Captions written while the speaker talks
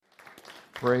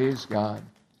Praise God.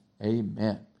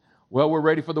 Amen. Well, we're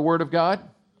ready for the Word of God.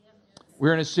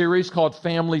 We're in a series called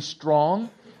Family Strong,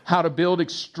 how to build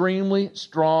extremely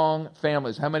strong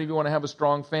families. How many of you want to have a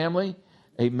strong family?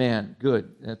 Amen.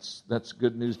 Good. That's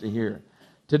good news to hear.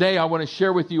 Today, I want to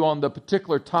share with you on the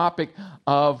particular topic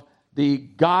of the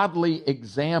godly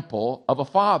example of a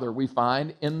father we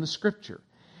find in the Scripture.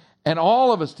 And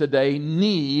all of us today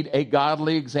need a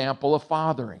godly example of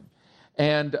fathering.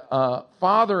 And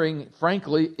fathering,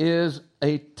 frankly, is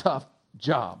a tough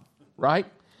job, right?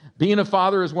 Being a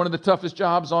father is one of the toughest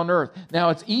jobs on earth. Now,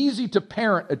 it's easy to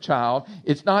parent a child.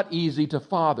 It's not easy to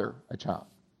father a child.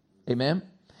 Amen?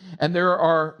 And there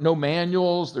are no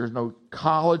manuals. There's no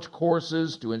college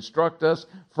courses to instruct us.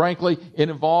 Frankly, it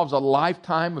involves a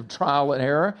lifetime of trial and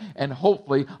error, and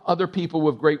hopefully other people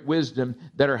with great wisdom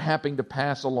that are happy to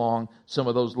pass along some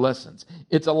of those lessons.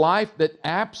 It's a life that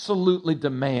absolutely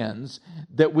demands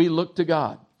that we look to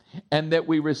God and that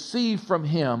we receive from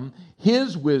Him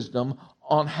His wisdom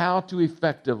on how to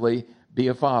effectively be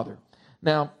a father.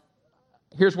 Now,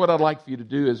 here's what I'd like for you to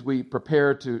do as we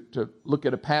prepare to look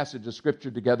at a passage of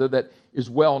Scripture together that is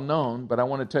well known, but I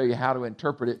want to tell you how to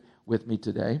interpret it with me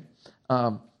today.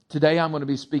 Today I'm going to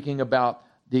be speaking about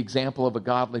the example of a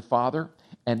godly father,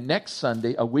 and next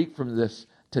Sunday, a week from this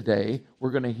today,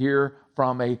 we're going to hear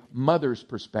from a mother's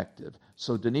perspective.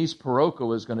 So Denise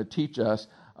Parroco is going to teach us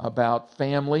about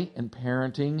family and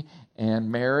parenting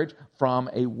and marriage from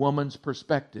a woman's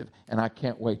perspective, and I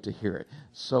can't wait to hear it.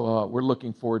 So we're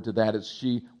looking forward to that as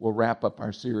she will wrap up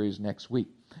our series next week.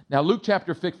 Now, Luke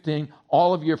chapter 15,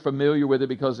 all of you are familiar with it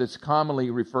because it's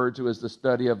commonly referred to as the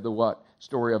study of the what?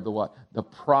 Story of the what? The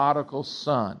prodigal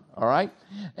son, all right?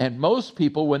 And most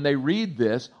people, when they read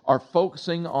this, are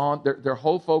focusing on, their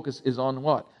whole focus is on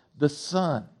what? The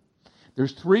son.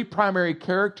 There's three primary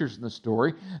characters in the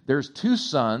story. There's two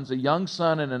sons, a young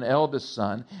son and an eldest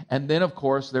son. And then, of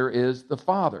course, there is the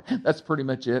father. That's pretty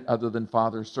much it, other than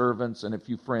father servants and a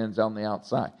few friends on the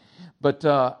outside. But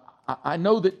I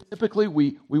know that typically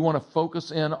we want to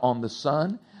focus in on the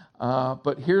son.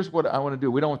 But here's what I want to do.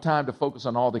 We don't have time to focus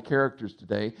on all the characters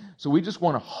today. So we just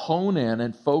want to hone in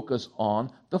and focus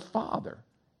on the father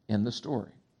in the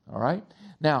story. All right?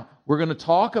 Now, we're going to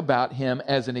talk about him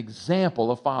as an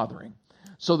example of fathering.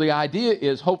 So the idea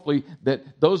is hopefully that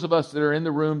those of us that are in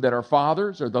the room that are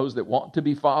fathers, or those that want to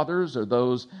be fathers, or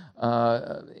those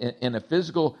in a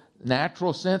physical,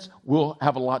 natural sense, will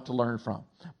have a lot to learn from.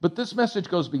 But this message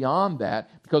goes beyond that,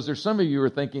 because there's some of you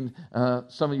are thinking,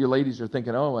 some of you ladies are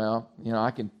thinking, oh, well, I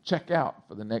can check out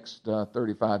for the next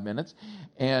 35 minutes.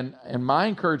 And my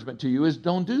encouragement to you is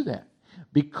don't do that.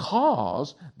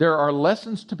 Because there are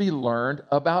lessons to be learned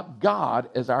about God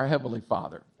as our Heavenly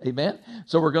Father. Amen?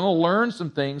 So we're going to learn some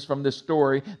things from this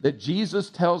story that Jesus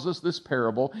tells us this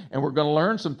parable, and we're going to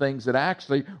learn some things that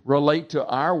actually relate to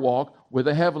our walk with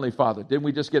a Heavenly Father. Didn't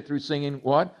we just get through singing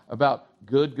what? About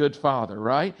good Father,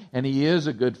 right? And He is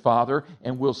a good Father,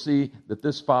 and we'll see that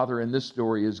this Father in this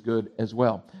story is good as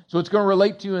well. So it's going to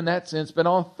relate to you in that sense, but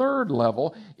on a third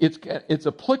level, it's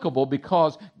applicable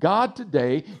because God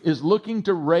today is looking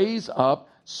to raise up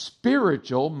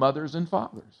spiritual mothers and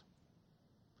fathers.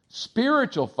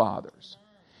 Spiritual fathers.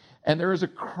 And there is a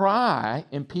cry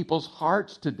in people's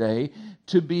hearts today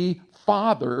to be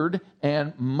fathered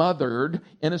and mothered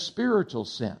in a spiritual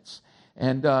sense.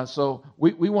 And so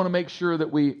we want to make sure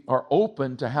that we are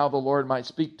open to how the Lord might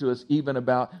speak to us even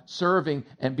about serving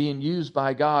and being used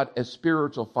by God as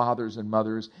spiritual fathers and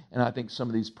mothers. And I think some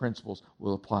of these principles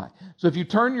will apply. So if you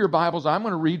turn your Bibles, I'm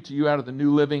going to read to you out of the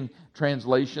New Living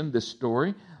Translation this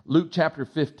story. Luke chapter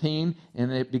 15,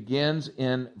 and it begins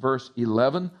in verse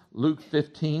 11. Luke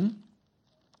 15.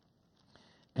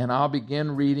 And I'll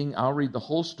begin reading. I'll read the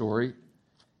whole story,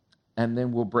 and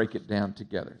then we'll break it down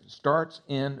together. It starts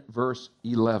in verse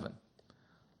 11.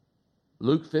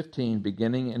 Luke 15,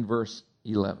 beginning in verse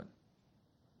 11.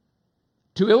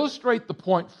 To illustrate the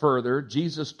point further,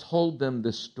 Jesus told them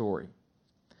this story.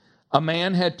 A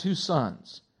man had two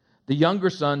sons. The younger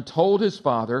son told his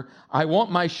father, I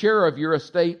want my share of your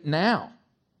estate now,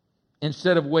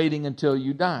 instead of waiting until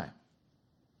you die.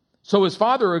 So his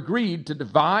father agreed to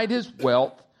divide his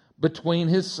wealth between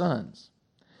his sons.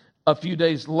 A few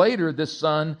days later,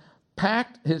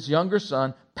 his younger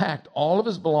son packed all of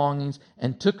his belongings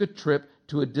and took a trip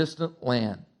to a distant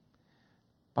land.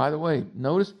 By the way,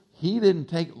 notice he didn't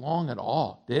take long at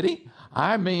all, did he?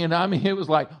 I mean, it was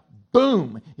like,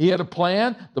 boom. He had a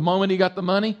plan. The moment he got the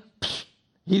money,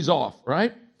 he's off,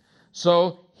 right?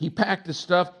 So he packed his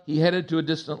stuff. He headed to a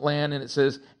distant land, and it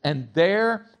says, and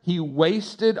there he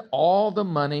wasted all the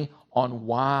money on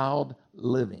wild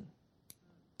living.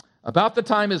 About the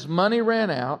time his money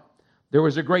ran out, There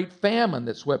was a great famine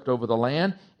that swept over the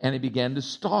land, and he began to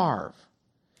starve.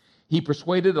 He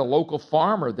persuaded a local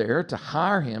farmer there to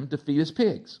hire him to feed his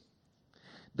pigs.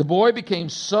 The boy became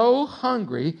so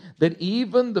hungry that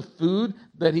even the food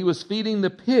that he was feeding the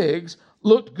pigs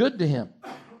looked good to him.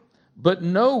 But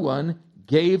no one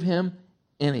gave him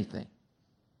anything.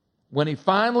 When he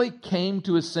finally came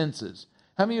to his senses,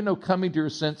 how many of you know coming to your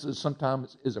senses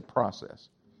sometimes is a process?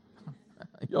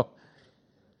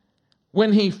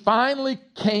 When he finally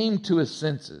came to his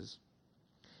senses,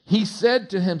 he said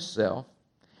to himself,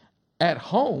 at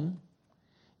home,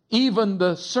 even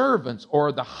the servants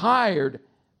or the hired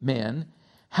men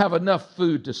have enough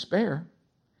food to spare.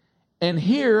 And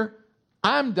here,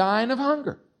 I'm dying of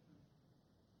hunger.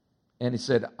 And he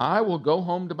said, I will go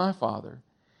home to my father,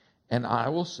 and I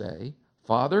will say,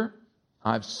 Father,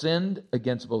 I've sinned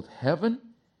against both heaven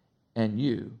and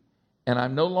you, and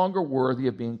I'm no longer worthy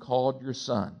of being called your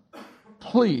son.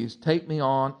 Please take me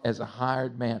on as a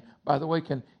hired man. By the way,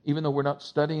 even though we're not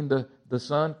studying the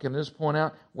son, can I just point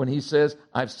out when he says,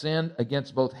 I've sinned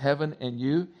against both heaven and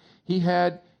you, he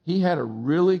had a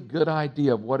really good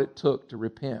idea of what it took to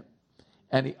repent.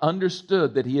 And he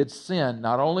understood that he had sinned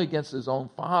not only against his own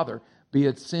father, but he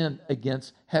had sinned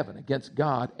against heaven, against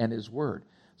God and his word.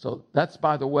 So that's,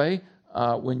 by the way,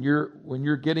 when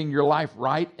you're getting your life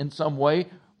right in some way,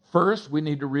 first we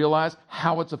need to realize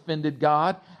how it's offended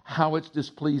God, how it's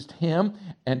displeased him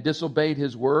and disobeyed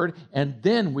his word, and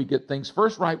then we get things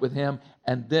first right with him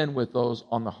and then with those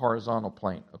on the horizontal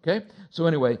plane. Okay? So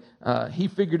anyway, he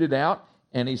figured it out.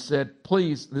 And he said,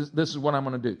 please, this is what I'm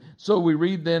going to do. So we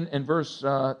read then in verse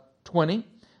 20. It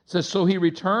says, so he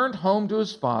returned home to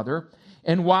his father.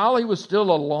 And while he was still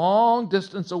a long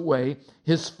distance away,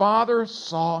 his father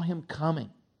saw him coming.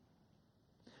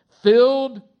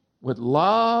 Filled with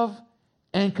love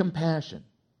and compassion,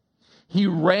 he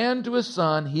ran to his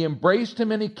son. He embraced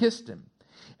him and he kissed him.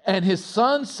 And his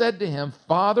son said to him,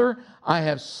 Father, I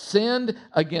have sinned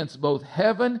against both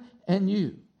heaven and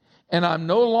you, and I'm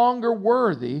no longer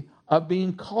worthy of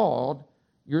being called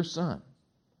your son.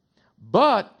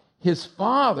 But his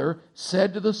father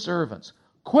said to the servants,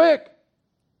 quick,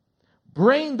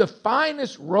 bring the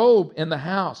finest robe in the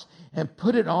house and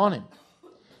put it on him.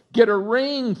 Get a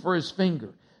ring for his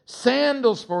finger,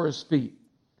 sandals for his feet,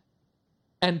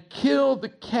 and kill the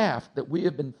calf that we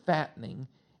have been fattening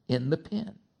in the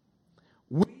pen.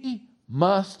 We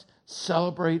must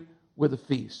celebrate with a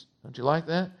feast. Don't you like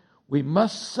that? We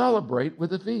must celebrate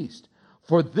with a feast.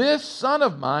 For this son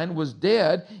of mine was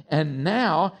dead and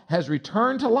now has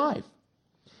returned to life.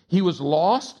 He was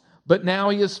lost, but now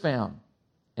he is found.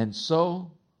 And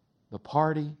so the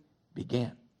party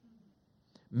began.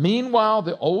 Meanwhile,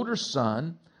 the older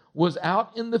son was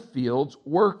out in the fields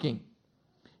working.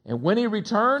 And when he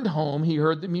returned home, he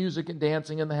heard the music and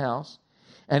dancing in the house.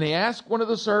 And he asked one of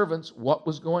the servants what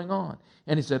was going on.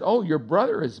 And he said, oh, your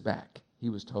brother is back, he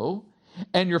was told.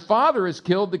 And your father has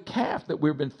killed the calf that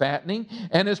we've been fattening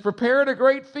and has prepared a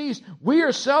great feast. We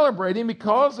are celebrating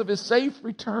because of his safe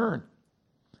return.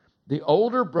 The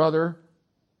older brother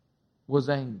was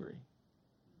angry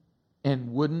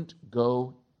and wouldn't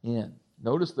go in.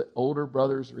 Notice the older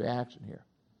brother's reaction here.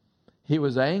 He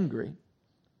was angry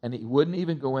and he wouldn't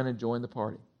even go in and join the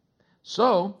party.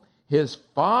 So his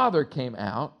father came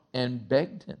out and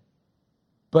begged him.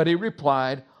 But he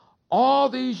replied, all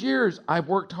these years I've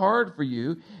worked hard for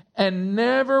you and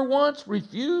never once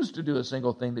refused to do a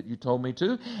single thing that you told me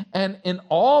to. And in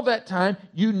all that time,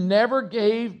 you never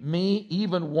gave me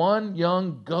even one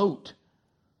young goat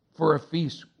for a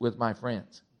feast with my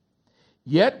friends.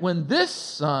 Yet when this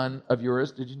son of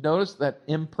yours, did you notice that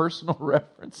impersonal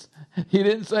reference? He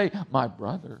didn't say, my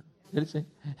brother. Did he say?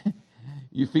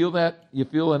 You feel that? You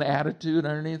feel an attitude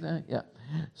underneath that? Yeah.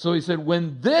 So he said,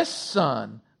 when this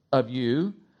son of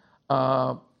you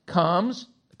comes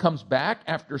back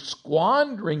after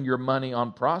squandering your money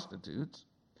on prostitutes,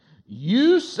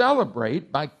 you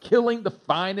celebrate by killing the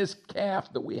finest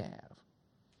calf that we have.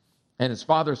 And his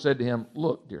father said to him,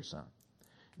 look, dear son,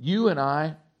 you and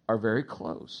I are very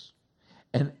close,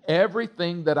 and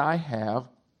everything that I have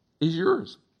is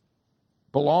yours,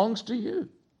 belongs to you.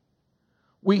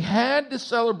 We had to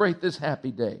celebrate this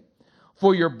happy day,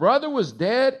 for your brother was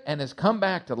dead and has come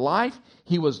back to life.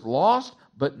 He was lost,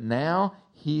 but now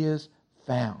he is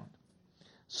found.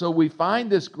 So we find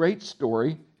this great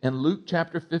story in Luke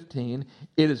chapter 15.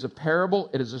 It is a parable.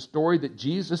 It is a story that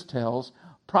Jesus tells,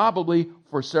 probably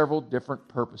for several different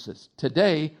purposes.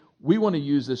 Today, we want to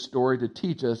use this story to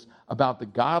teach us about the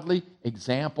godly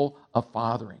example of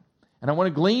fathering. And I want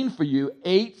to glean for you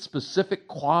 8 specific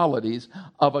qualities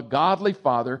of a godly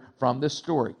father from this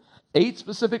story. 8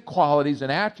 specific qualities and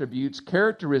attributes,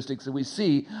 characteristics that we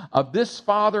see of this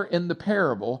father in the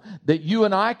parable that you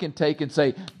and I can take and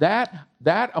say,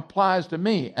 that applies to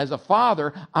me. As a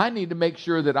father, I need to make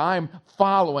sure that I'm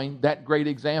following that great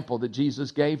example that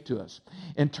Jesus gave to us.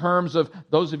 In terms of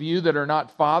those of you that are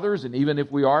not fathers, and even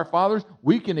if we are fathers,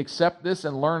 we can accept this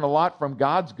and learn a lot from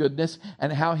God's goodness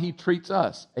and how He treats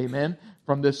us. Amen?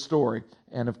 From this story.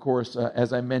 And of course,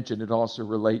 as I mentioned, it also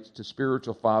relates to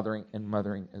spiritual fathering and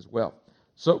mothering as well.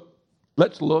 So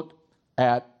let's look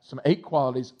at some 8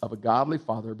 qualities of a godly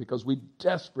father, because we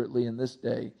desperately in this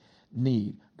day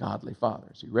need godly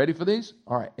fathers. You ready for these?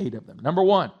 All right, 8 of them. Number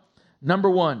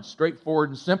one, straightforward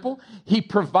and simple. He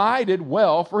provided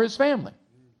well for his family.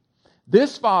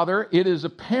 This father, it is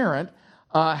apparent,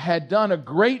 had done a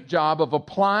great job of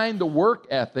applying the work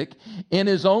ethic in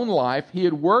his own life. He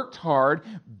had worked hard,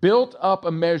 built up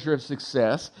a measure of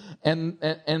success,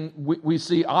 and we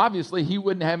see obviously he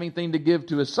wouldn't have anything to give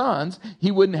to his sons.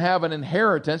 He wouldn't have an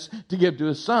inheritance to give to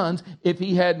his sons if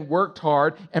he hadn't worked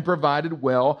hard and provided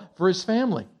well for his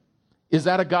family. Is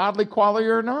that a godly quality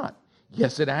or not?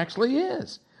 Yes, it actually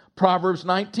is. Proverbs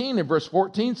 19 and verse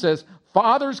 14 says,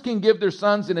 fathers can give their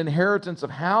sons an inheritance of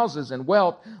houses and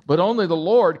wealth, but only the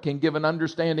Lord can give an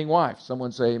understanding wife.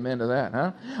 Someone say amen to that,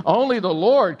 huh? Only the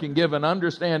Lord can give an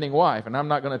understanding wife. And I'm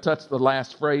not going to touch the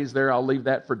last phrase there. I'll leave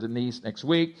that for Denise next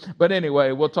week. But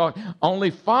anyway, we'll talk.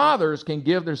 Only fathers can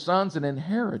give their sons an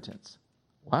inheritance.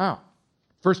 Wow.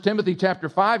 1 Timothy chapter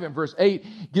 5 and verse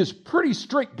 8 gives pretty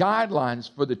strict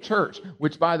guidelines for the church,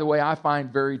 which, by the way, I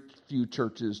find very few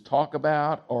churches talk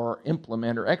about or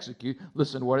implement or execute.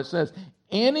 Listen to what it says.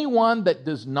 Anyone that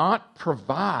does not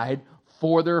provide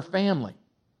for their family,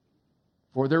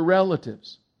 for their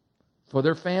relatives, for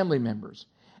their family members,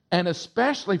 and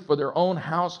especially for their own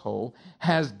household,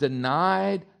 has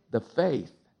denied the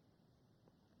faith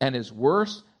and is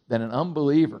worse than an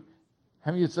unbeliever.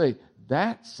 How many of you say,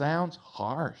 that sounds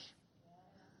harsh?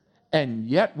 And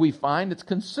yet we find it's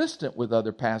consistent with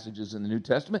other passages in the New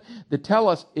Testament that tell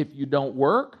us if you don't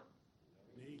work,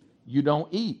 you don't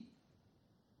eat.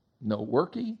 No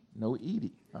worky, no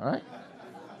eating. All right?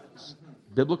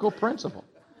 Biblical principle.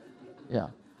 Yeah.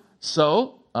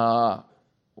 So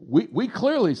we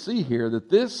clearly see here that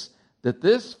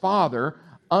this father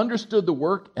understood the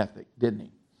work ethic, didn't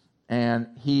he? And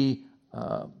he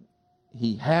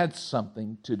had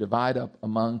something to divide up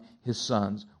among his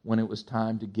sons when it was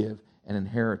time to give an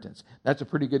inheritance. That's a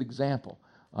pretty good example.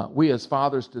 We as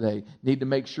fathers today need to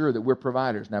make sure that we're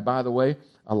providers. Now, by the way,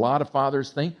 a lot of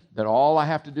fathers think that all I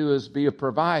have to do is be a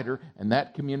provider, and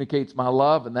that communicates my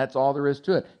love, and that's all there is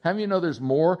to it. How many of you know there's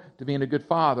more to being a good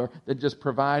father than just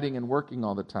providing and working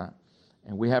all the time?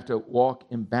 And we have to walk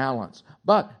in balance.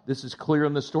 But this is clear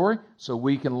in the story, so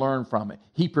we can learn from it.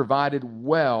 He provided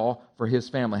well for his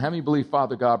family. How many believe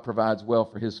Father God provides well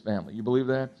for his family? You believe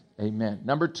that? Amen.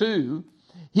 Number 2,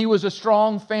 he was a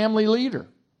strong family leader.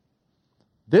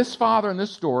 This father in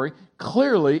this story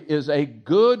clearly is a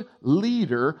good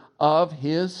leader of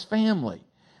his family.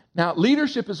 Now,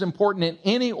 leadership is important in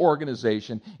any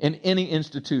organization, in any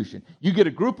institution. You get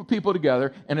a group of people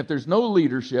together, and if there's no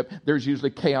leadership, there's usually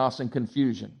chaos and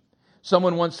confusion.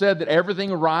 Someone once said that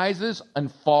everything rises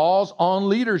and falls on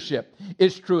leadership.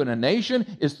 It's true in a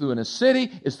nation, it's true in a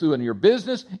city, it's true in your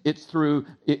business, it's true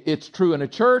in a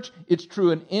church, it's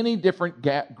true in any different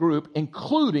group,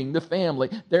 including the family.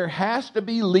 There has to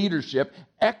be leadership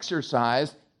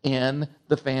exercised in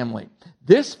the family.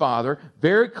 This father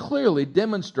very clearly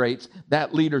demonstrates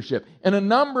that leadership in a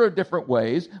number of different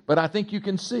ways, but I think you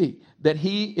can see that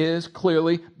he is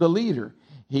clearly the leader.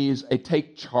 He's a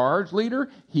take charge leader.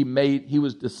 He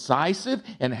was decisive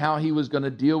in how he was going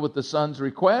to deal with the son's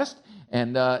request,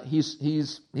 and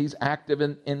he's active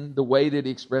in the way that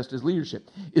he expressed his leadership.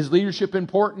 Is leadership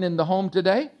important in the home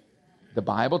today? The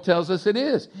Bible tells us it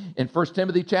is. In 1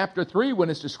 Timothy chapter 3, when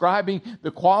it's describing the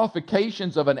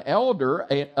qualifications of an elder,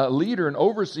 a leader, an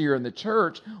overseer in the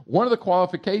church, one of the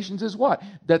qualifications is what?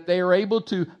 That they are able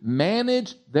to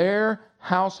manage their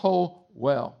household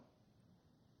well.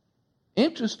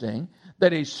 Interesting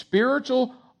that a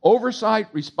spiritual oversight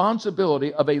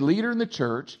responsibility of a leader in the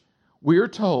church, we're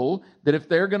told that if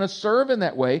they're going to serve in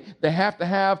that way, they have to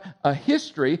have a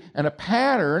history and a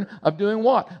pattern of doing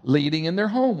what? Leading in their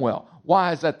home well.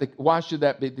 Why should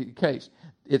that be the case?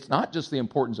 It's not just the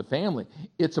importance of family.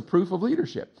 It's a proof of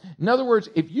leadership. In other words,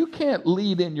 if you can't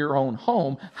lead in your own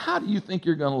home, how do you think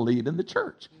you're going to lead in the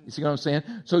church? You see what I'm saying?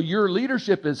 So your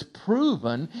leadership is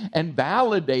proven and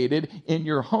validated in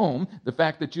your home. The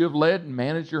fact that you have led and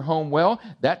managed your home well,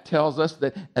 that tells us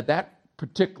that that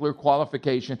particular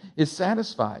qualification is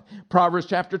satisfied. Proverbs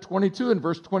chapter 22 and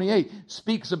verse 28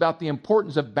 speaks about the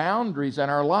importance of boundaries in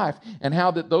our life and how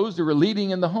that those who are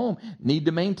leading in the home need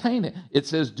to maintain it. It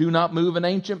says, do not move an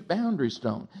ancient boundary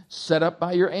stone set up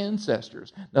by your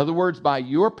ancestors. In other words, by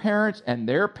your parents and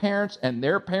their parents and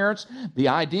their parents. The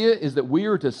idea is that we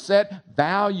are to set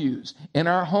values in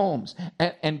our homes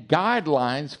and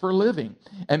guidelines for living.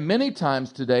 And many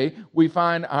times today, we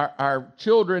find our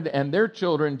children and their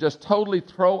children just totally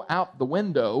throw out the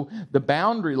window the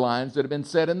boundary lines that have been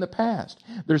set in the past.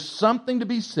 There's something to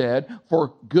be said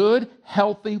for good,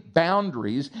 healthy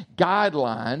boundaries,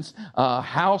 guidelines,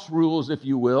 house rules, if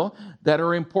you will, that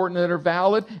are important, that are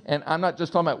valid. And I'm not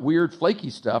just talking about weird, flaky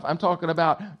stuff. I'm talking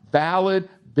about valid,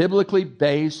 biblically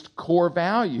based core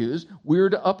values. We're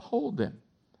to uphold them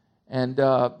and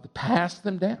pass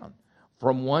them down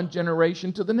from one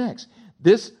generation to the next.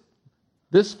 This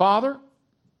father,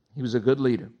 he was a good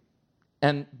leader.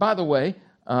 And by the way,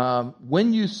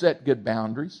 when you set good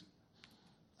boundaries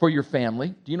for your family,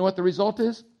 do you know what the result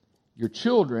is? Your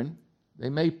children, they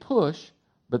may push,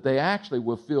 but they actually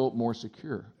will feel more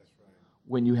secure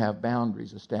when you have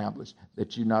boundaries established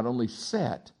that you not only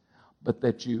set, but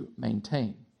that you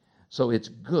maintain. So it's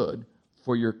good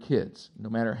for your kids, no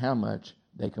matter how much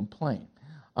they complain.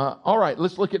 All right,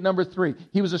 let's look at number 3.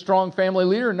 He was a strong family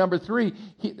leader. Number 3,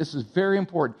 this is very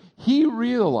important. He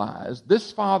realized,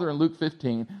 this father in Luke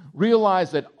 15,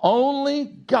 realized that only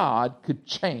God could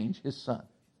change his son.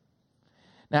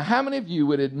 Now, how many of you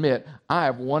would admit, I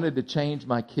have wanted to change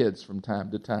my kids from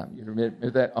time to time? You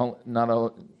admit that?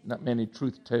 Not many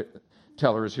truth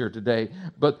tellers here today.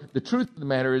 But the truth of the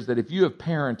matter is that if you have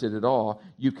parented at all,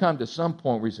 you come to some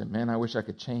point where you say, man, I wish I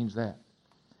could change that.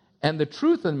 And the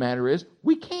truth of the matter is,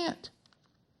 we can't.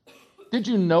 Did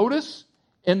you notice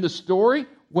in the story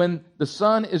when the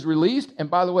son is released?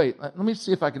 And by the way, let me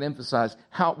see if I can emphasize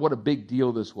what a big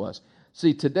deal this was.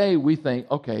 See, today we think,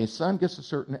 okay, his son gets a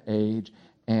certain age,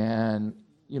 and,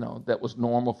 that was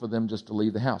normal for them just to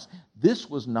leave the house. This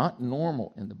was not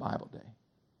normal in the Bible day.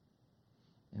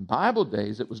 In Bible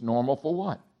days, it was normal for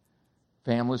what?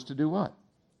 Families to do what?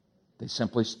 They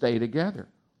simply stay together.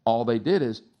 All they did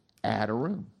is add a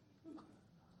room.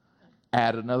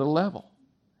 Add another level.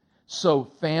 So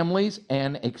families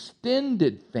and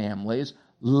extended families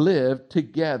live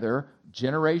together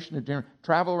generation to generation.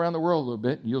 Travel around the world a little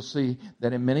bit, and you'll see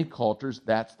that in many cultures,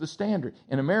 that's the standard.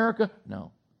 In America,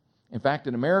 no. In fact,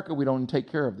 in America, we don't even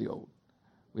take care of the old.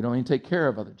 We don't even take care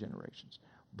of other generations.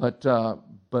 But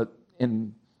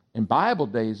in Bible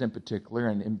days in particular,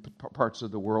 and in parts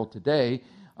of the world today,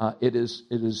 it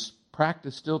is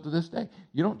practiced still to this day.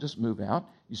 You don't just move out.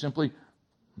 You simply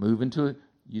move into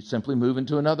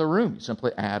another room. You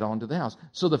simply add on to the house.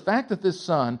 So the fact that this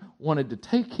son wanted to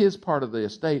take his part of the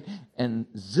estate and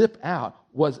zip out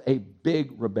was a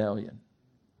big rebellion.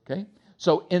 Okay?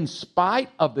 So in spite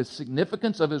of the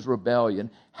significance of his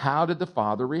rebellion, how did the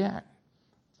father react?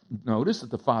 Notice that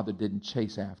the father didn't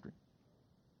chase after him.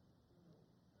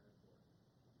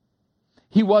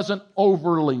 He wasn't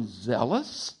overly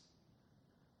zealous,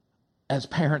 as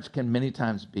parents can many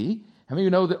times be. How many of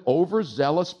you know that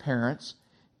overzealous parents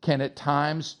can at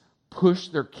times push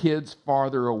their kids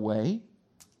farther away?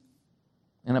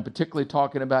 And I'm particularly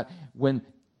talking about when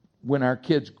our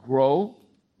kids grow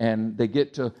and they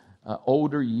get to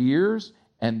older years,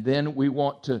 and then we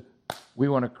want to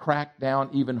crack down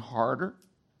even harder.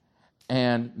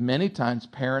 And many times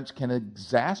parents can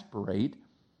exasperate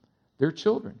their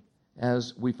children,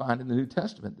 as we find in the New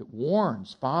Testament, that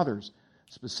warns fathers,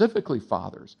 specifically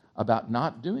fathers, about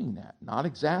not doing that, not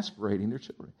exasperating their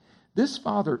children. This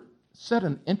father set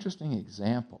an interesting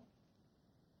example.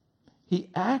 He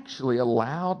actually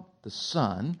allowed the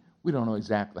son, we don't know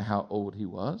exactly how old he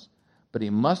was, but he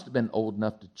must have been old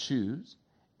enough to choose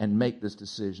and make this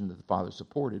decision that the father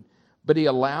supported. But he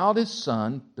allowed his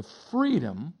son the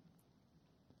freedom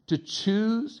to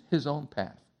choose his own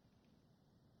path.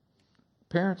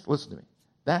 Parents, listen to me.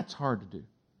 That's hard to do.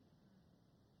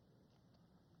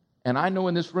 And I know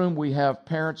in this room we have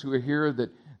parents who are here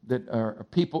that are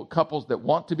couples that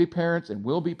want to be parents and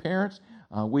will be parents.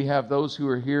 We have those who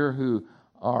are here who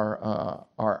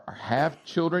have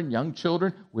children, young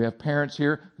children. We have parents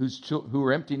here who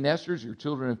are empty nesters. Your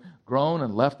children have grown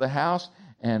and left the house,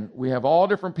 and we have all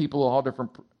different people, all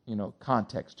different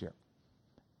context here.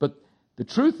 But the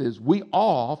truth is, we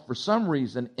all, for some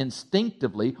reason,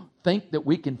 instinctively think that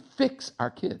we can fix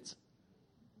our kids.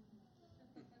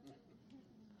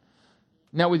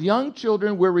 Now, with young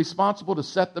children, we're responsible to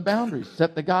set the boundaries,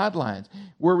 set the guidelines.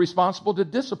 We're responsible to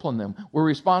discipline them. We're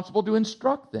responsible to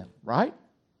instruct them, right?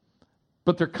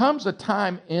 But there comes a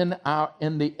time in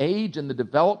the age and the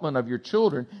development of your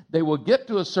children, they will get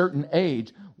to a certain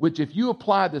age, which if you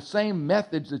apply the same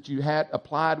methods that you had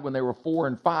applied when they were 4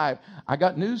 and 5, I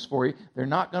got news for you, they're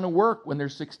not going to work when they're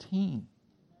 16.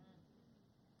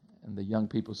 And the young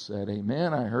people said,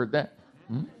 amen, I heard that.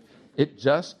 It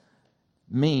just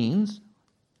means,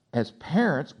 as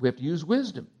parents, we have to use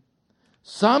wisdom.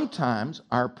 Sometimes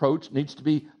our approach needs to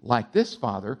be like this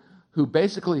father, who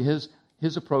basically his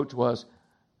approach was,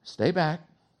 stay back,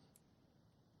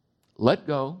 let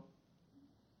go,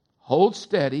 hold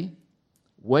steady,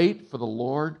 wait for the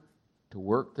Lord to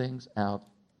work things out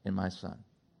in my son.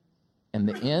 In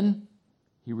the end,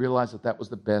 he realized that was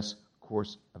the best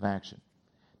course of action.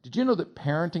 Did you know that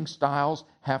parenting styles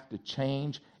have to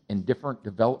change in different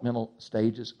developmental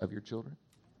stages of your children?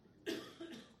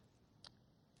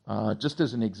 Just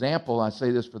as an example, I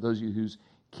say this for those of you whose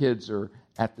kids are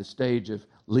at the stage of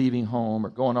leaving home or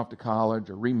going off to college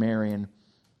or remarrying.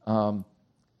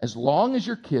 As long as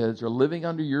your kids are living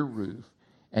under your roof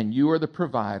and you are the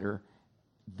provider,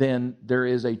 then there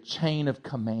is a chain of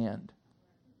command.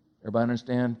 Everybody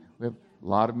understand? We have a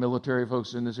lot of military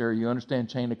folks in this area. You understand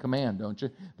chain of command, don't you?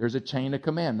 There's a chain of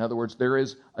command. In other words, there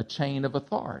is a chain of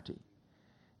authority.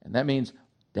 And that means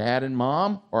dad and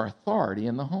mom are authority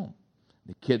in the home.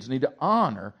 The kids need to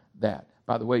honor that.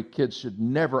 By the way, kids should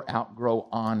never outgrow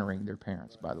honoring their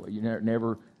parents, by the way. You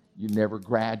never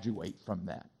graduate from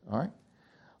that, all right?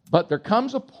 But there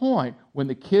comes a point when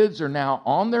the kids are now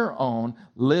on their own,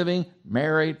 living,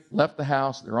 married, left the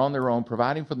house, they're on their own,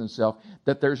 providing for themselves,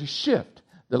 that there's a shift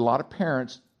that a lot of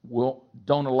parents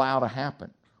don't allow to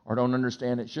happen or don't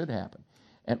understand it should happen.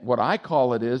 And what I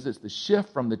call it is the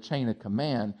shift from the chain of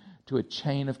command to a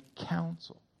chain of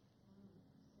counsel.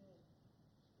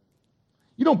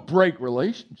 You don't break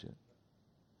relationship.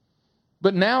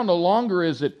 But now no longer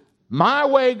is it my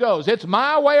way goes. It's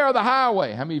my way or the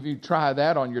highway. How many of you try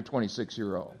that on your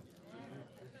 26-year-old?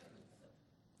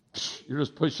 You're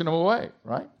just pushing them away,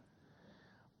 right?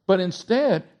 But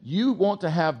instead, you want to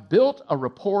have built a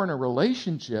rapport and a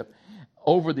relationship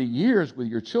over the years with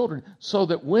your children so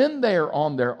that when they are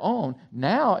on their own,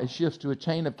 now it shifts to a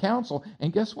chain of counsel.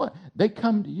 And guess what? They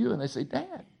come to you and they say,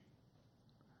 Dad,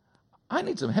 I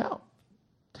need some help.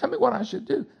 Tell me what I should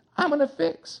do. I'm going to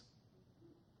fix.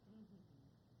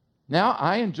 Now,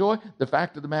 I enjoy the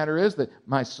fact of the matter is that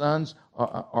my sons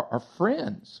are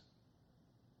friends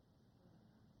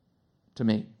to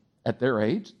me at their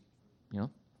age,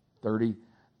 30,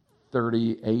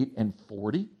 38, and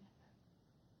 40.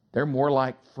 They're more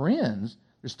like friends.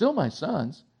 They're still my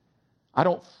sons. I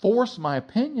don't force my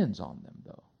opinions on them,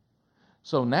 though.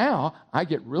 So now I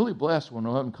get really blessed when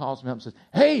one of them calls me up and says,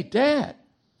 hey, Dad,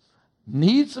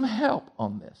 need some help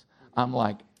on this.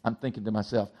 I'm thinking to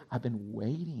myself, I've been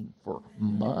waiting for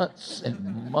months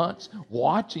and months,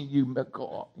 watching you,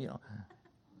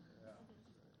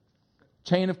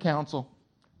 Chain of counsel,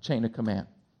 chain of command.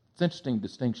 It's an interesting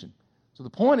distinction. So the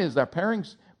point is that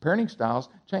parenting styles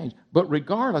change. But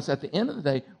regardless, at the end of the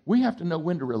day, we have to know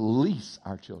when to release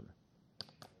our children.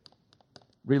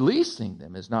 Releasing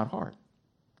them is not hard.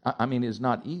 Is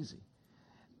not easy.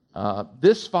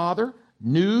 This father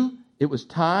knew it was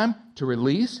time to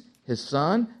release his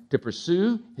son to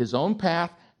pursue his own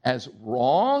path as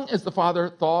wrong as the father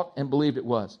thought and believed it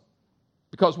was.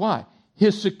 Because why?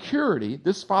 His security,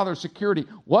 this father's security,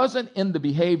 wasn't in the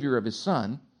behavior of his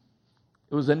son.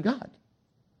 It was in God.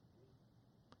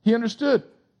 He understood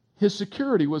his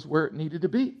security was where it needed to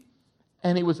be.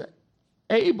 And he was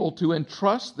able to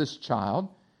entrust this child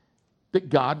that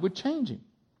God would change him.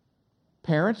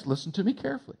 Parents, listen to me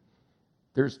carefully.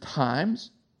 There's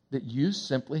times that you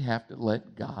simply have to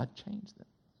let God change them.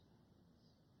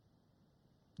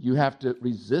 You have to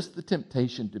resist the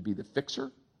temptation to be the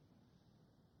fixer.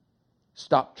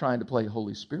 Stop trying to play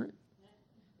Holy Spirit.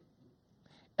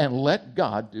 And let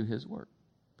God do his work.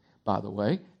 By the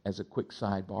way, as a quick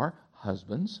sidebar,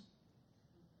 husbands,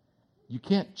 you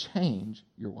can't change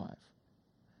your wife,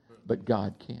 but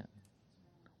God can.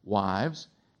 Wives,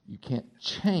 you can't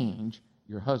change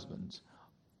your husbands,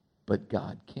 but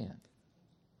God can.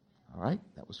 All right?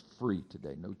 That was free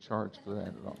today. No charge for that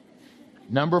at all.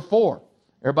 Number 4.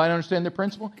 Everybody understand the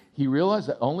principle? He realized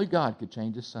that only God could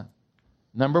change his son.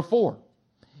 Number 4.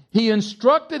 He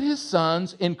instructed his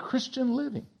sons in Christian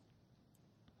living.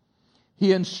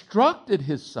 He instructed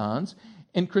his sons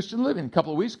in Christian living. A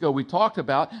couple of weeks ago, we talked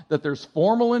about that there's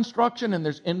formal instruction and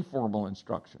there's informal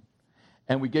instruction.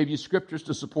 And we gave you scriptures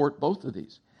to support both of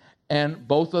these. And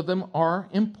both of them are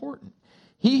important.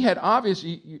 He had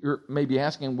obviously, you're maybe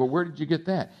asking, well, where did you get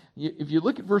that? If you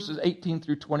look at verses 18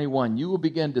 through 21, you will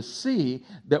begin to see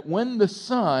that when the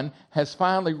son has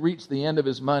finally reached the end of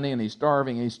his money and he's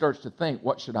starving and he starts to think,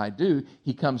 what should I do?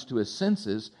 He comes to his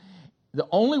senses. The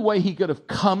only way he could have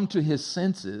come to his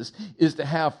senses is to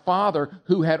have father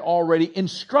who had already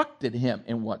instructed him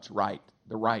in what's right,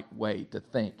 the right way to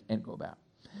think and go about.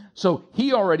 So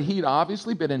he'd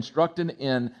obviously been instructed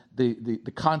in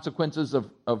the consequences of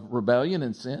rebellion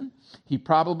and sin. He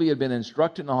probably had been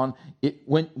instructed on it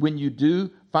when you do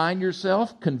find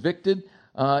yourself convicted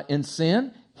in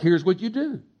sin, here's what you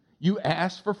do. You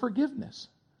ask for forgiveness.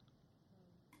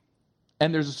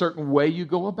 And there's a certain way you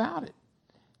go about it.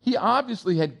 He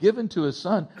obviously had given to his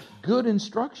son good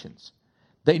instructions.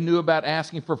 They knew about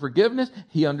asking for forgiveness.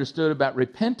 He understood about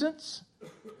repentance.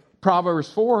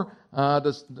 Proverbs 4,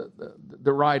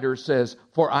 the writer says,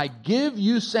 "For I give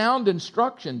you sound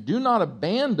instruction. Do not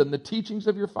abandon the teachings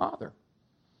of your father."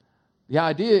 The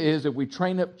idea is if we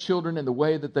train up children in the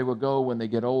way that they will go when they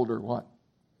get older, what?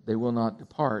 They will not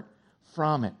depart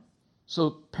from it. So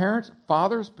parents,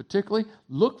 fathers particularly,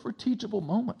 look for teachable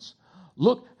moments.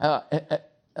 Look,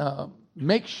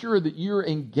 make sure that you're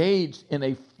engaged in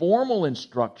a formal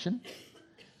instruction.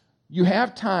 You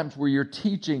have times where you're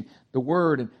teaching the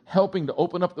Word and helping to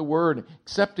open up the Word, and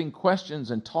accepting questions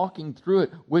and talking through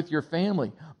it with your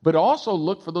family. But also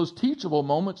look for those teachable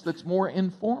moments that's more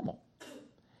informal.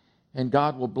 And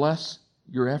God will bless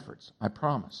your efforts, I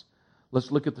promise.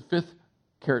 Let's look at the fifth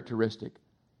characteristic.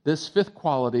 This fifth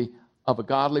quality of a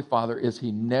godly father is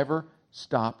he never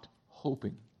stopped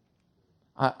hoping.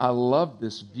 I love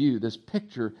this view, this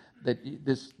picture that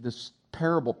this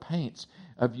parable paints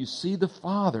of you see the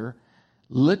father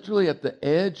literally at the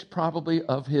edge probably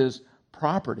of his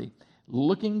property,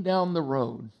 looking down the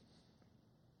road,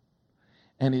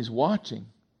 and he's watching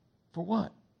for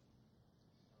what?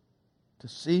 To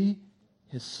see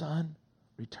his son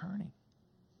returning.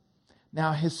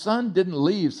 Now, his son didn't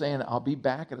leave saying, I'll be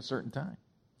back at a certain time.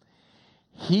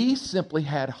 He simply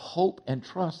had hope and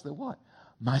trust that what?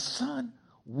 My son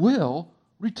will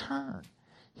return.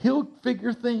 He'll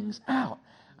figure things out.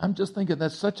 I'm just thinking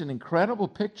that's such an incredible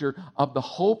picture of the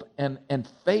hope and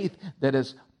faith that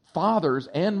as fathers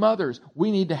and mothers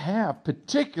we need to have,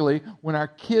 particularly when our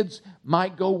kids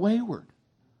might go wayward.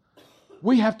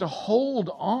 We have to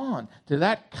hold on to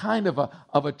that kind of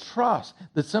a trust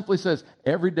that simply says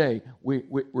every day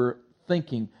we're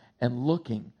thinking and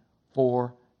looking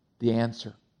for the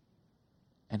answer.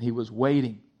 And he was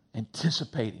waiting,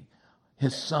 anticipating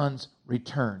his son's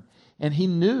return. And he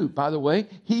knew, by the way,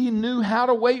 he knew how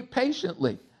to wait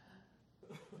patiently.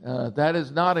 That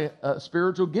is not a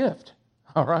spiritual gift,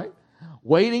 all right?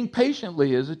 Waiting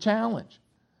patiently is a challenge.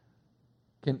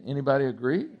 Can anybody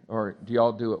agree? Or do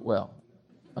y'all do it well?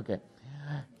 Okay.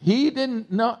 He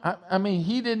didn't know,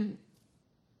 he didn't,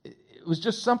 it was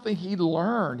just something he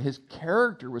learned. His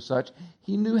character was such,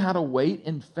 he knew how to wait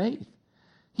in faith.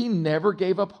 He never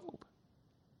gave up hope.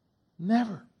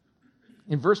 Never.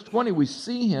 In verse 20, we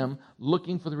see him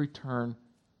looking for the return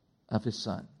of his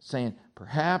son, saying,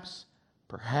 perhaps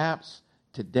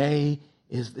today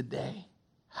is the day.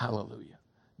 Hallelujah.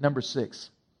 Number 6,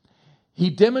 he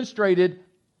demonstrated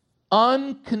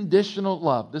unconditional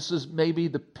love. This is maybe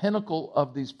the pinnacle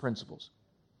of these principles.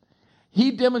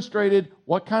 He demonstrated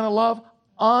what kind of love?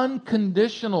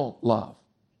 Unconditional love.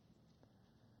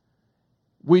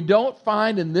 We don't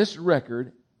find in this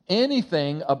record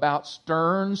anything about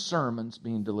stern sermons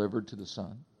being delivered to the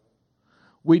son.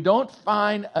 We don't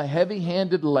find a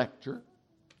heavy-handed lecture,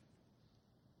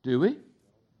 do we?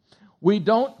 We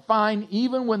don't find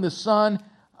even when the son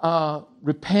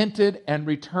repented and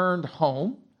returned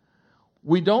home.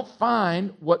 We don't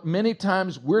find what many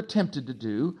times we're tempted to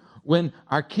do when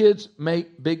our kids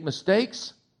make big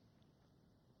mistakes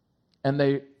and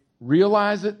they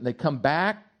realize it and they come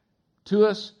back to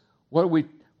us.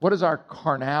 What does our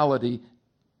carnality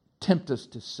tempt us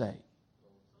to say?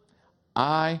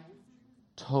 I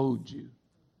told you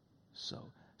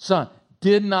so. Son,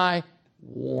 didn't I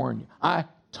warn you? I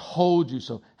told you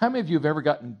so. How many of you have ever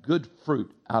gotten good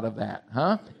fruit out of that?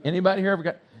 Huh? Anybody here ever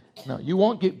got? No, you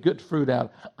won't get good fruit out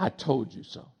of I told you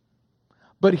so.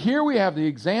 But here we have the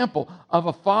example of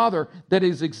a father that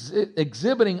is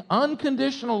exhibiting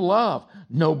unconditional love.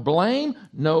 No blame,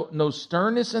 no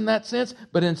sternness in that sense,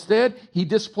 but instead he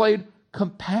displayed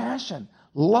compassion,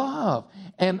 love,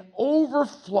 and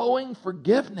overflowing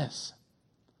forgiveness.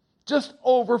 Just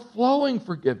overflowing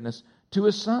forgiveness to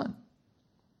his son.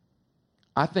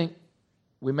 I think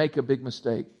we make a big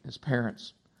mistake as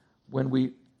parents when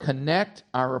we connect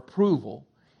our approval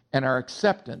and our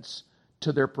acceptance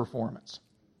to their performance.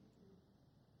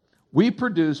 We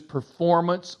produce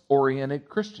performance-oriented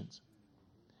Christians,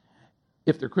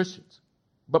 if they're Christians.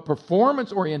 But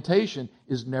performance orientation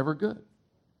is never good.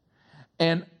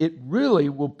 And it really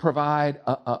will provide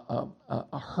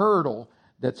a hurdle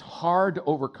that's hard to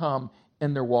overcome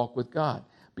in their walk with God.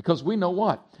 Because we know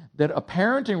what? That a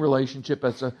parenting relationship,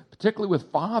 particularly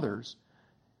with fathers,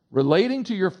 relating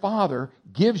to your father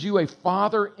gives you a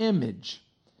father image.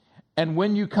 And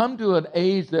when you come to an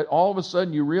age that all of a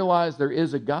sudden you realize there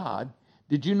is a God,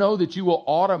 did you know that you will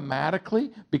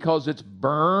automatically, because it's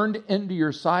burned into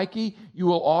your psyche, you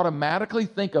will automatically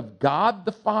think of God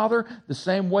the Father the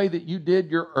same way that you did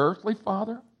your earthly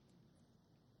father?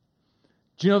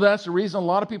 Do you know that's the reason a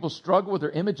lot of people struggle with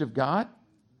their image of God?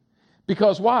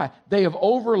 Because why? They have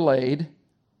overlaid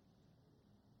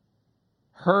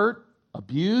hurt,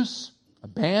 abuse,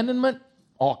 abandonment,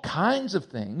 all kinds of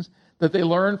things that they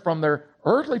learned from their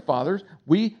earthly fathers.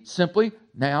 We simply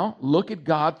now look at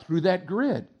God through that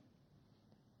grid.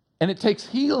 And it takes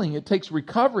healing, it takes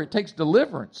recovery, it takes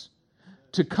deliverance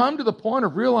to come to the point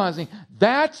of realizing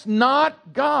that's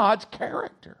not God's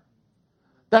character.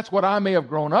 That's what I may have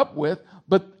grown up with,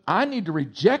 but I need to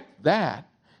reject that,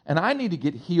 and I need to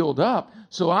get healed up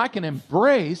so I can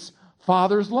embrace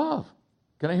Father's love.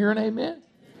 Can I hear an amen?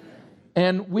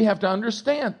 And we have to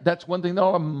understand that's one thing that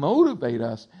ought to motivate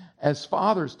us as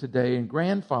fathers today and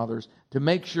grandfathers to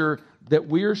make sure that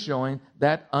we are showing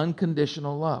that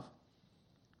unconditional love.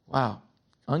 Wow.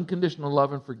 Unconditional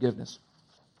love and forgiveness.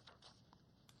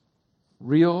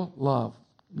 Real love.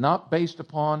 Not based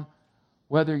upon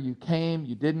whether you came,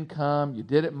 you didn't come, you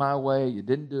did it my way, you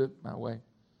didn't do it my way.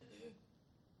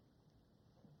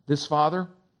 This father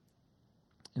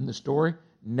in the story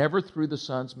never threw the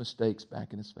son's mistakes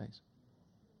back in his face.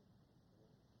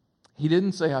 He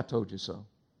didn't say, I told you so.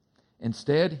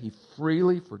 Instead, he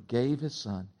freely forgave his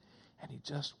son, and he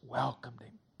just welcomed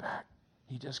him back.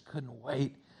 He just couldn't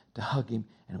wait to hug him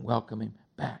and welcome him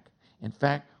back. In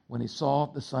fact, when he saw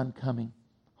the son coming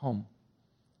home,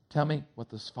 tell me what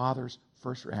this father's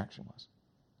first reaction was.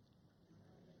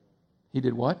 He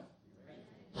did what?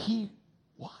 He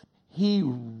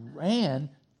ran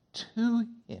to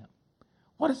him.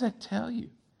 What does that tell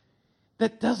you?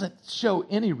 That doesn't show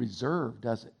any reserve,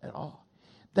 does it, at all?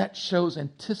 That shows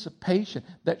anticipation.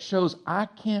 That shows I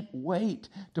can't wait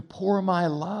to pour my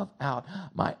love out,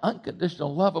 my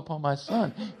unconditional love upon my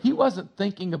son. He wasn't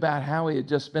thinking about how he had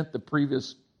just spent the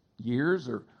previous years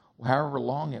or however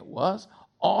long it was.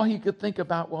 All he could think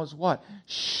about was what?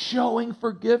 Showing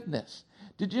forgiveness.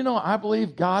 Did you know I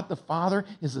believe God the Father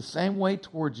is the same way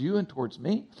towards you and towards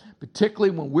me, particularly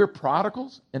when we're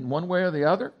prodigals in one way or the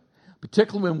other?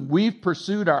 Particularly when we've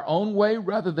pursued our own way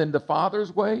rather than the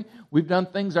Father's way. We've done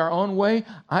things our own way.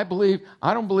 I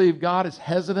don't believe God is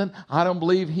hesitant. I don't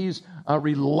believe He's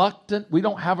reluctant. We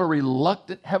don't have a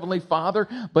reluctant Heavenly Father,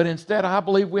 but instead I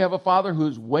believe we have a Father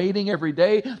who's waiting every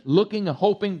day, looking and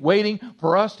hoping, waiting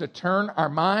for us to turn our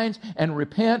minds and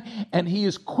repent. And He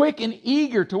is quick and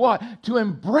eager to what? To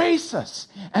embrace us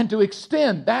and to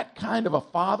extend that kind of a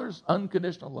Father's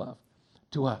unconditional love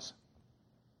to us.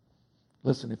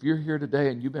 Listen, if you're here today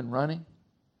and you've been running,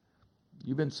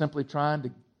 you've been simply trying to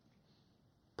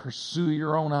pursue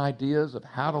your own ideas of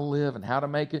how to live and how to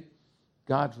make it,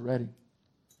 God's ready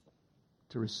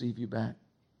to receive you back.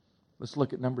 Let's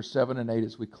look at number 7 and 8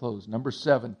 as we close. Number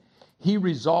 7, He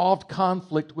resolved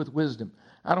conflict with wisdom.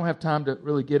 I don't have time to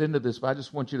really get into this, but I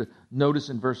just want you to notice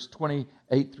in verse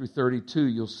 28 through 32,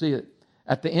 you'll see it.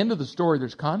 At the end of the story,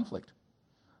 there's conflict.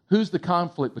 Who's the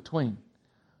conflict between?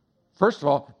 First of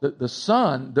all, the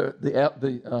son,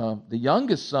 the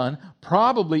youngest son,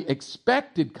 probably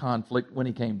expected conflict when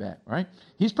he came back, right?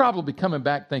 He's probably coming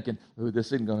back thinking, "Ooh,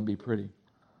 this isn't going to be pretty.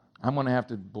 I'm going to have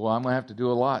to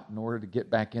do a lot in order to get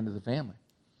back into the family."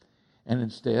 And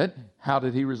instead, how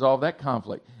did he resolve that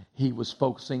conflict? He was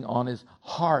focusing on his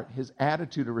heart, his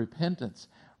attitude of repentance,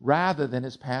 rather than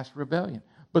his past rebellion.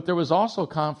 But there was also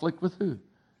conflict with who?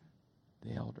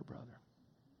 The elder brother.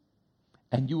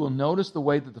 And you will notice the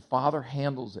way that the father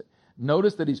handles it.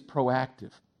 Notice that he's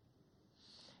proactive.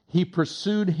 He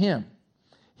pursued him.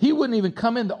 He wouldn't even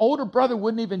come in. The older brother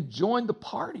wouldn't even join the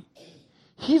party.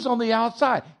 He's on the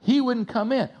outside. He wouldn't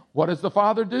come in. What does the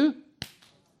father do?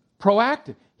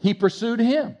 Proactive. He pursued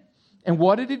him. And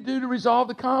what did he do to resolve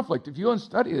the conflict? If you want to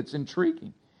study it, it's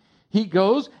intriguing. He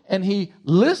goes and he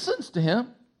listens to him.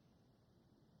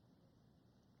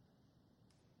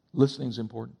 Listening is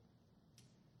important.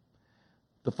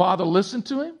 The father listened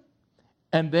to him,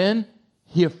 and then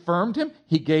he affirmed him.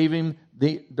 He gave him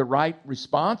the right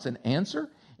response and answer,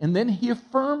 and then he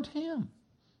affirmed him.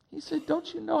 He said,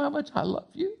 "Don't you know how much I love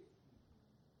you?"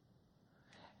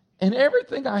 And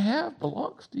everything I have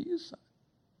belongs to you, son.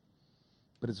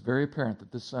 But it's very apparent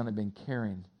that this son had been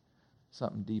carrying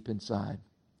something deep inside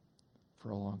for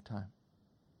a long time.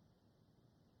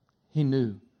 He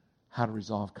knew how to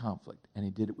resolve conflict, and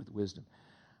he did it with wisdom.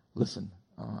 Listen,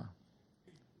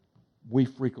 we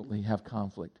frequently have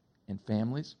conflict in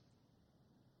families.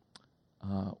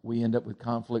 We end up with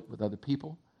conflict with other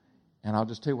people. And I'll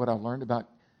just tell you what I've learned about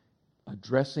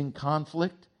addressing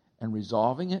conflict and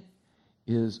resolving it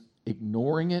is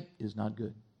ignoring it is not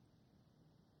good.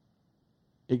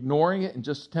 Ignoring it and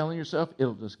just telling yourself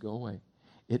it'll just go away.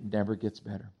 It never gets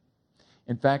better.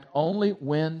 In fact, only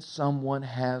when someone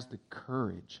has the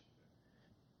courage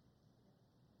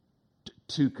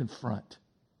to confront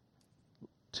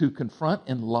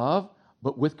in love,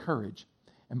 but with courage.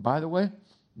 And by the way,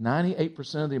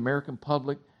 98% of the American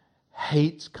public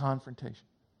hates confrontation.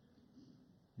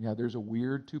 Yeah, there's a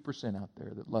weird 2% out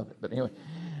there that love it. But anyway,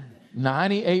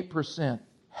 98%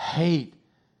 hate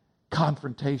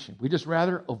confrontation. We just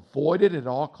rather avoid it at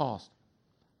all costs.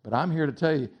 But I'm here to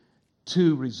tell you,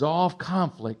 to resolve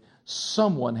conflict,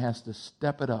 someone has to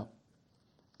step it up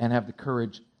and have the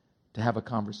courage to have a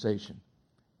conversation.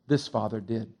 This father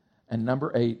did. And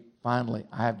number 8, finally,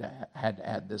 I had to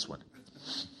add this one.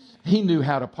 He knew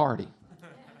how to party.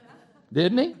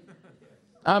 Didn't he?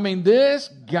 I mean, this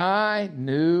guy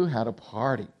knew how to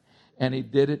party. And he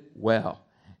did it well.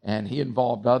 And he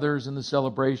involved others in the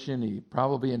celebration. He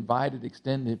probably invited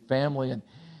extended family. And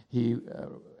he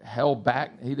held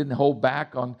back. He didn't hold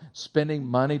back on spending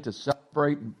money to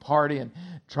celebrate and party, and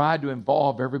tried to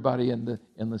involve everybody in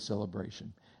the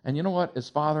celebration. And you know what? As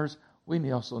fathers,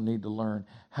 we also need to learn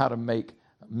how to make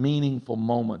meaningful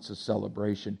moments of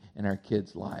celebration in our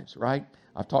kids' lives, right?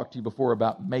 I've talked to you before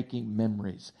about making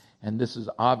memories. And this is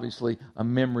obviously a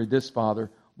memory this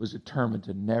father was determined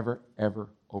to never, ever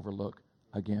overlook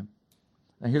again.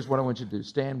 Now, here's what I want you to do.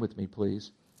 Stand with me,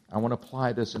 please. I want to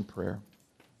apply this in prayer.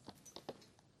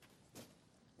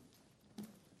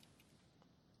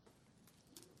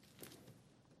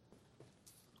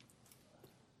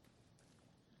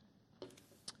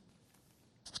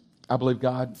 I believe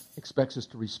God expects us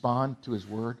to respond to His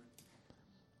Word.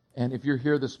 And if you're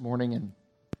here this morning and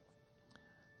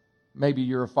maybe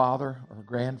you're a father or a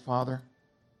grandfather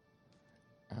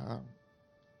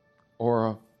or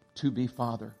a to-be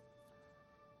father,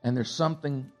 and there's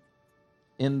something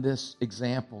in this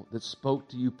example that spoke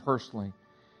to you personally,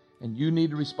 and you need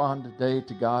to respond today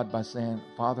to God by saying,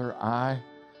 Father, I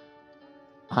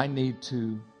need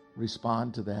to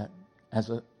respond to that as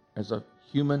a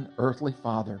human, earthly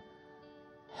father.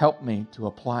 Help me to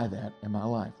apply that in my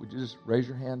life. Would you just raise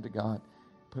your hand to God?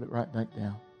 Put it right back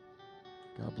down.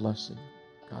 God bless you.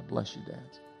 God bless you,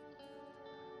 dads.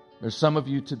 There's some of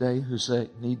you today who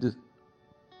need to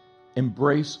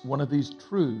embrace one of these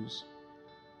truths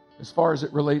as far as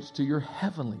it relates to your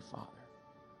heavenly Father.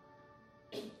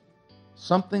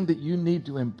 Something that you need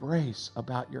to embrace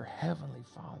about your heavenly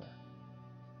Father.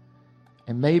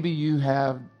 And maybe you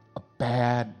have a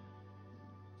bad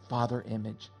father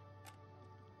image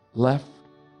left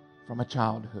from a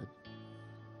childhood.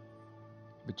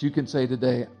 But you can say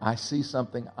today, I see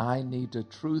something a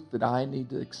truth that I need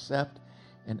to accept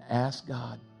and ask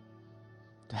God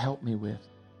to help me with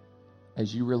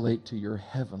as you relate to your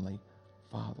heavenly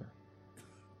Father.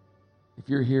 If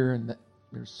you're here and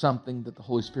there's something that the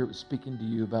Holy Spirit was speaking to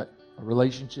you about a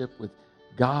relationship with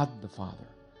God the Father,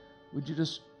 would you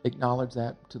just acknowledge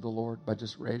that to the Lord by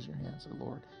just raising your hands and say,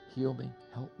 Lord, heal me,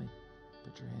 help me.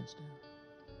 Put your hands down.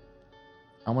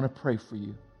 I want to pray for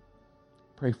you.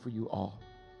 Pray for you all.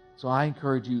 So I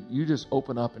encourage you, you just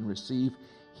open up and receive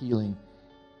healing.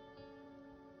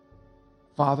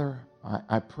 Father,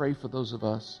 I pray for those of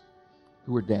us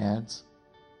who are dads.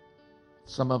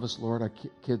 Some of us, Lord, our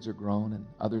kids are grown, and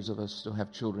others of us still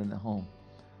have children at home.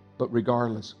 But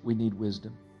regardless, we need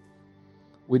wisdom.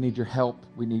 We need your help.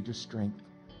 We need your strength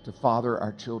to father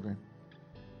our children.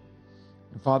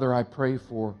 And Father, I pray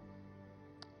for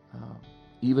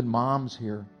even moms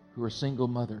here who are single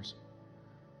mothers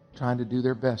trying to do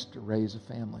their best to raise a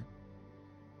family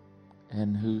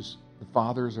and the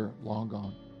fathers are long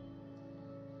gone.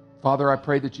 Father, I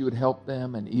pray that you would help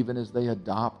them, and even as they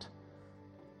adopt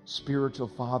spiritual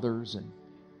fathers and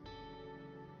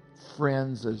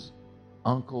friends as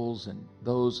uncles and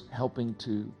those helping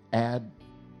to add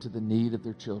to the need of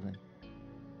their children,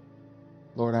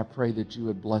 Lord, I pray that you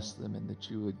would bless them and that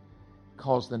you would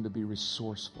cause them to be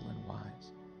resourceful and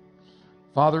wise.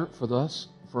 Father,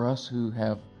 for us who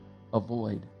have a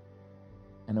void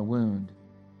and a wound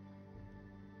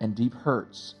and deep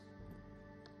hurts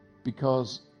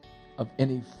because of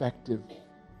ineffective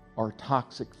or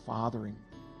toxic fathering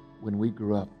when we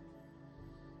grew up.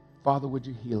 Father, would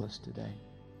you heal us today?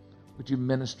 Would you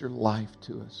minister life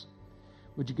to us?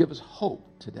 Would you give us hope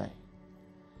today?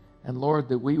 And Lord,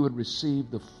 that we would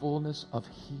receive the fullness of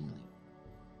healing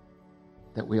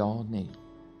that we all need,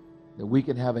 that we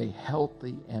can have a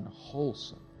healthy and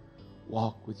wholesome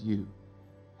walk with you,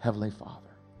 Heavenly Father.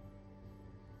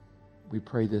 We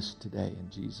pray this today in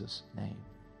Jesus' name.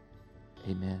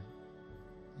 Amen.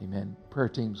 Amen. Prayer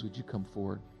teams, would you come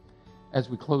forward? As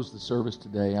we close the service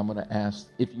today, I'm going to ask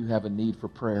if you have a need for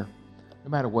prayer, no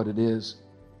matter what it is,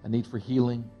 a need for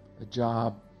healing, a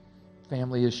job,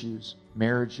 family issues,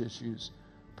 marriage issues,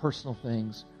 personal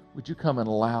things. Would you come and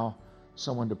allow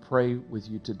someone to pray with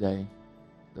you today,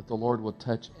 that the Lord will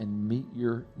touch and meet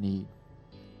your need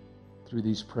through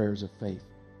these prayers of faith?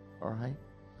 All right?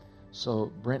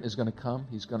 So Brent is going to come.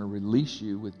 He's going to release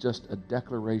you with just a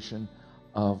declaration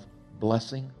of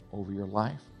blessing over your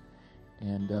life.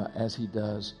 And as he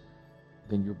does,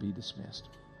 then you'll be dismissed.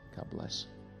 God bless.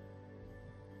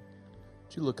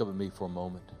 Would you look up at me for a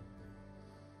moment?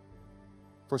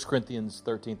 1 Corinthians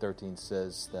 13:13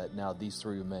 says that now these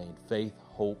three remain: faith,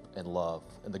 hope, and love.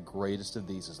 And the greatest of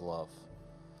these is love.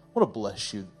 I want to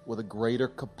bless you with a greater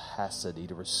capacity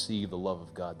to receive the love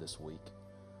of God this week.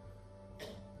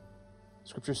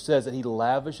 Scripture says that He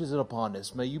lavishes it upon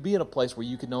us. May you be in a place where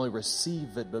you can not only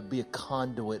receive it, but be a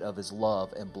conduit of His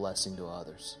love and blessing to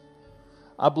others.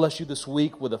 I bless you this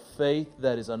week with a faith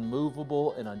that is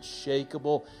unmovable and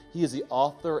unshakable. He is the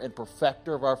author and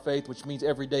perfecter of our faith, which means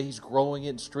every day He's growing it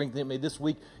and strengthening it. May this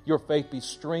week your faith be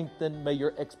strengthened. May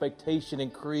your expectation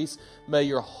increase. May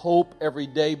your hope every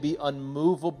day be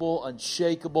unmovable,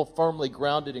 unshakable, firmly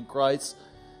grounded in Christ.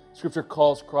 Scripture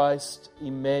calls Christ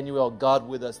Emmanuel, God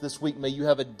with us. This week, may you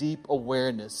have a deep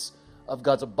awareness of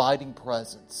God's abiding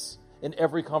presence in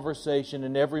every conversation,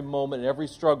 in every moment, in every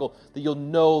struggle, that you'll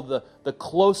know the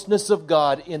closeness of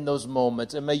God in those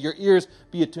moments. And may your ears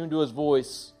be attuned to His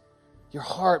voice, your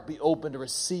heart be open to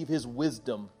receive His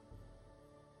wisdom,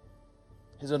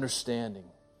 His understanding.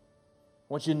 I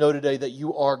want you to know today that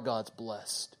you are God's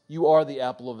blessed. You are the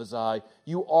apple of His eye.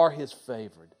 You are His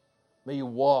favored. May you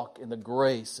walk in the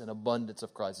grace and abundance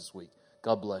of Christ this week.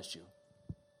 God bless you.